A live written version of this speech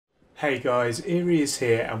Hey guys, Eerie is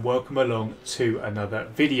here and welcome along to another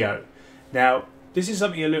video. Now, this is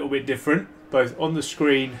something a little bit different, both on the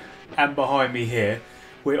screen and behind me here.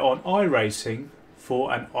 We're on iRacing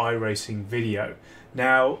for an iRacing video.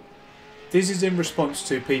 Now, this is in response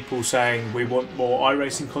to people saying we want more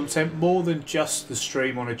iRacing content, more than just the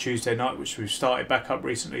stream on a Tuesday night, which we've started back up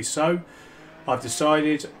recently. So, I've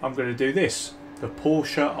decided I'm going to do this, the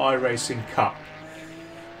Porsche iRacing Cup.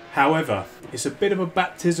 However, it's a bit of a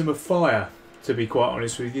baptism of fire, to be quite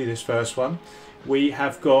honest with you, this first one. We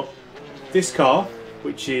have got this car,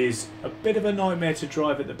 which is a bit of a nightmare to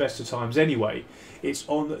drive at the best of times anyway. It's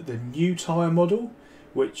on the new tyre model,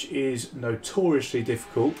 which is notoriously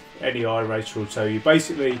difficult. Any iRacer will tell you.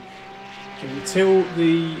 Basically, until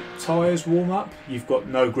the tyres warm up, you've got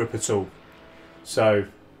no grip at all. So,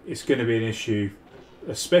 it's going to be an issue,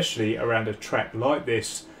 especially around a track like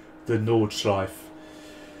this, the Nordschleife.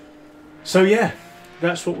 So yeah,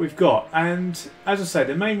 that's what we've got, and as I say,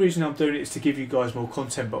 the main reason I'm doing it is to give you guys more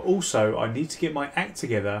content, but also I need to get my act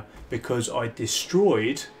together because I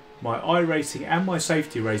destroyed my iRacing and my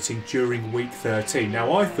safety rating during week 13.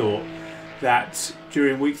 Now I thought that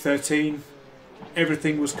during week 13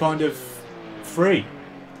 everything was kind of free.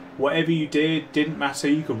 Whatever you did didn't matter.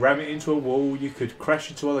 You could ram it into a wall, you could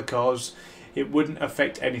crash into other cars, it wouldn't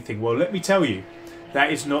affect anything. Well, let me tell you,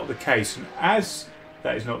 that is not the case, and as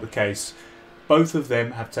that is not the case, both of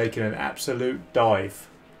them have taken an absolute dive.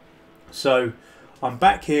 So I'm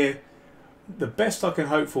back here. The best I can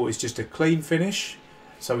hope for is just a clean finish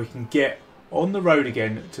so we can get on the road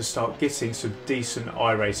again to start getting some decent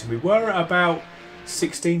iRacing. We were at about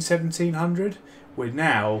 1700. We're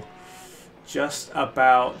now just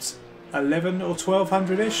about 11 or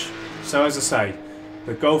 1200 ish. So as I say,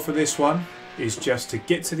 the goal for this one is just to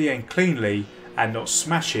get to the end cleanly and not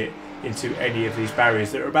smash it into any of these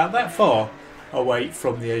barriers that are about that far away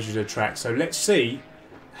from the edge of the track. So let's see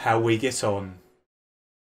how we get on.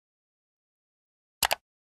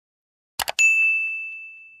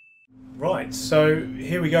 Right, so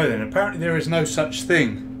here we go then. Apparently there is no such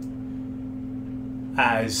thing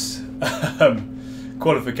as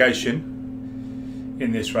qualification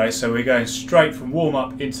in this race. So we're going straight from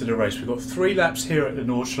warm-up into the race. We've got 3 laps here at the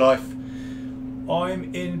Nordschleife.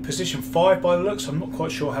 I'm in position 5 by the looks. I'm not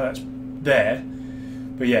quite sure how that's there,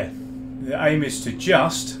 but yeah, the aim is to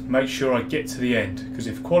just make sure I get to the end, because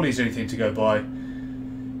if quali is anything to go by,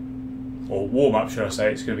 or warm up should I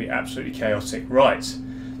say, it's going to be absolutely chaotic. Right,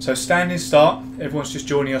 so standing start, everyone's just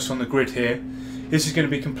joining us on the grid here. This is going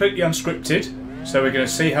to be completely unscripted, so we're going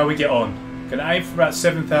to see how we get on. Going to aim for about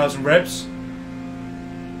 7,000 revs.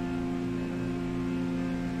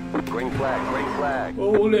 Green flag, green flag.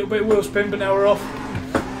 Oh, a little bit of wheel spin, but now we're off.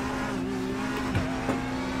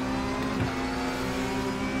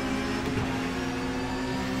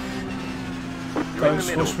 You're in the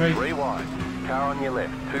middle, Squash me. 3 wide. Car on your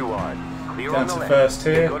left, 2 wide. Clear Down on the to left. first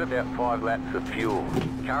here. You've got about 5 laps of fuel.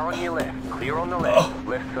 Car on your left, clear on the left. Oh,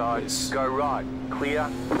 left side, go right, clear.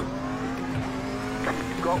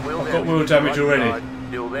 You've got wheel damage. Got wheel damage right already. Side.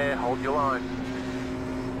 Still there, hold your line.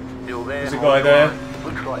 Still there, There's a hold guy your there. line.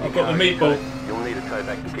 Looks like I've your got the car is meatball. good. You'll need a tow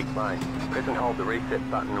back to pit lane. Press and hold the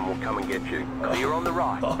reset button and we'll come and get you. Clear on the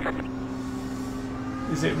right.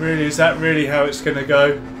 Is it really? Is that really how it's going to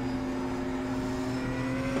go?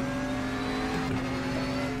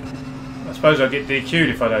 I suppose I'll get DQ'd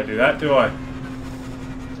if I don't do that, do I?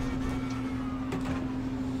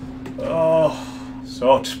 Oh, so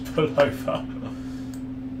I'll just pull over.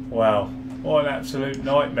 Wow, what an absolute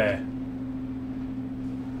nightmare.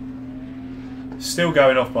 Still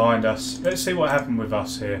going off behind us. Let's see what happened with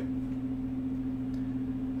us here.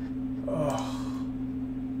 Oh.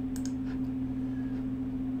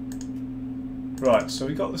 Right, so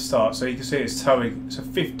we got the start, so you can see it's towing. It's a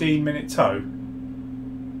 15-minute tow.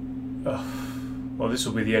 Well, this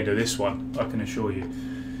will be the end of this one, I can assure you.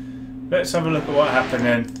 Let's have a look at what happened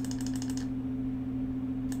then.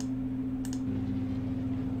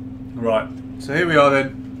 Right, so here we are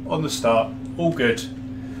then, on the start, all good,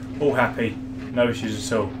 all happy, no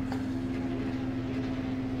issues at all.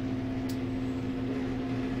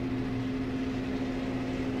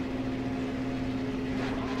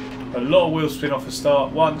 A lot of wheel spin off the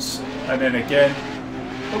start once, and then again,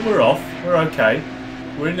 but we're off, we're okay.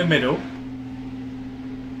 We're in the middle.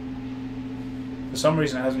 For some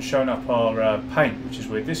reason it hasn't shown up our paint, which is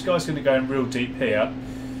weird. This guy's going to go in real deep here.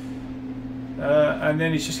 And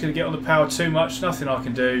then he's just going to get on the power too much. Nothing I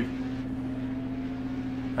can do.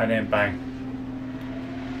 And then bang.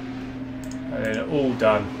 And then all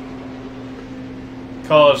done.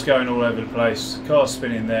 Cars going all over the place. Cars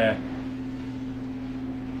spinning there.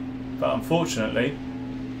 But unfortunately,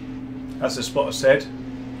 as the spotter said,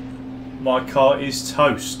 my car is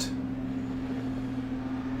toast.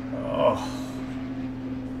 Oh,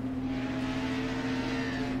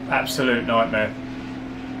 absolute nightmare.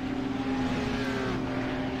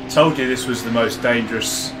 Told you this was the most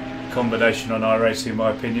dangerous combination on iRacing in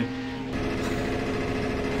my opinion.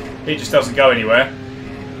 He just doesn't go anywhere.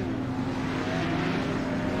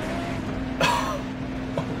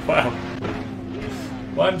 Wow.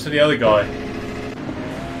 What happened to the other guy?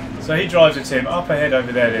 So he drives into him. Up ahead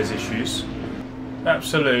over there there's issues.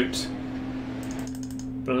 Absolute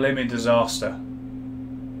blimmin' disaster.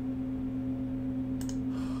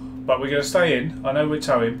 But we're going to stay in. I know we're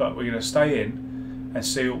towing, but we're going to stay in and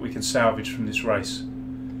see what we can salvage from this race.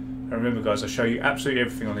 And remember guys, I show you absolutely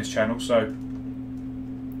everything on this channel, so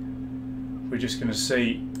we're just going to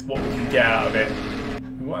see what we can get out of it.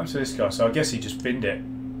 And what happened to this guy? So I guess he just binned it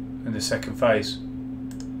in the second phase.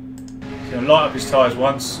 He's going to light up his tyres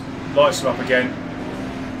once, lights them up again.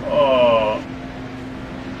 Oh.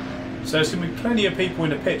 So there's going to be plenty of people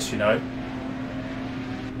in the pits, you know.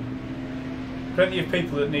 Plenty of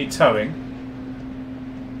people that need towing.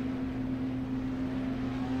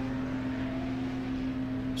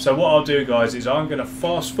 So what I'll do guys is I'm going to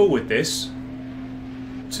fast forward this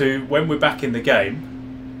to when we're back in the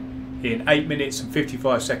game in 8 minutes and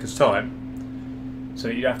 55 seconds time, so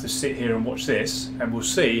you have to sit here and watch this, and we'll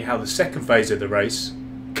see how the second phase of the race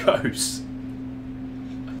goes.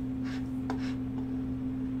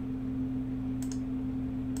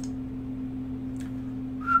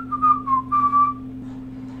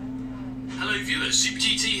 Hello viewers,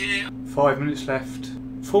 SuperGT here. 5 minutes left,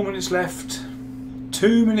 4 minutes left,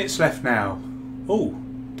 2 minutes left now. Oh,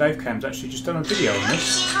 Dave Cam's actually just done a video on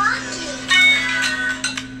this.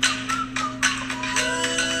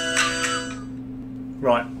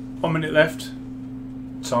 Right, 1 minute left.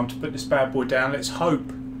 Time to put this bad boy down. Let's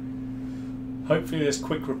hope. Hopefully there's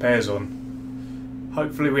quick repairs on.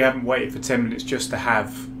 Hopefully we haven't waited for 10 minutes just to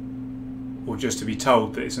have, or just to be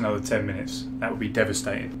told that it's another 10 minutes. That would be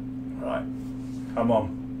devastating. Right, come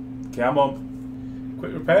on. Come on.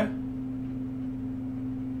 Quick repair.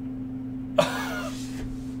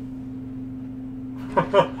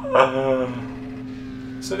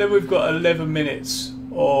 So then we've got 11 minutes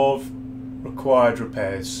of required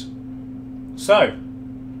repairs. So,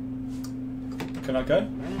 can I go?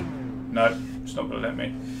 No, it's not going to let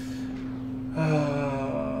me.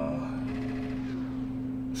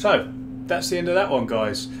 So, that's the end of that one,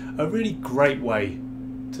 guys. A really great way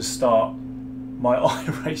to start my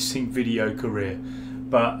iRacing video career.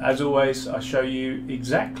 But as always, I show you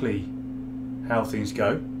exactly how things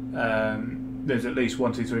go. There's at least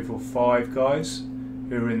 1, 2, 3, 4, 5 guys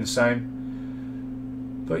who are in the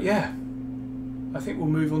same. But yeah, I think we'll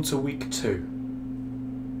move on to week 2.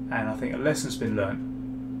 And I think a lesson's been learnt.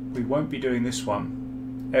 We won't be doing this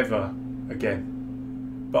one ever again.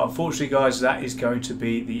 But unfortunately guys, that is going to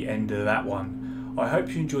be the end of that one. I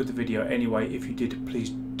hope you enjoyed the video anyway. If you did,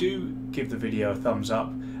 please do give the video a thumbs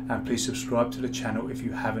up. And please subscribe to the channel if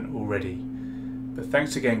you haven't already. But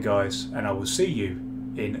thanks again guys, and I will see you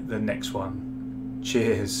in the next one.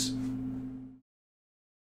 Cheers.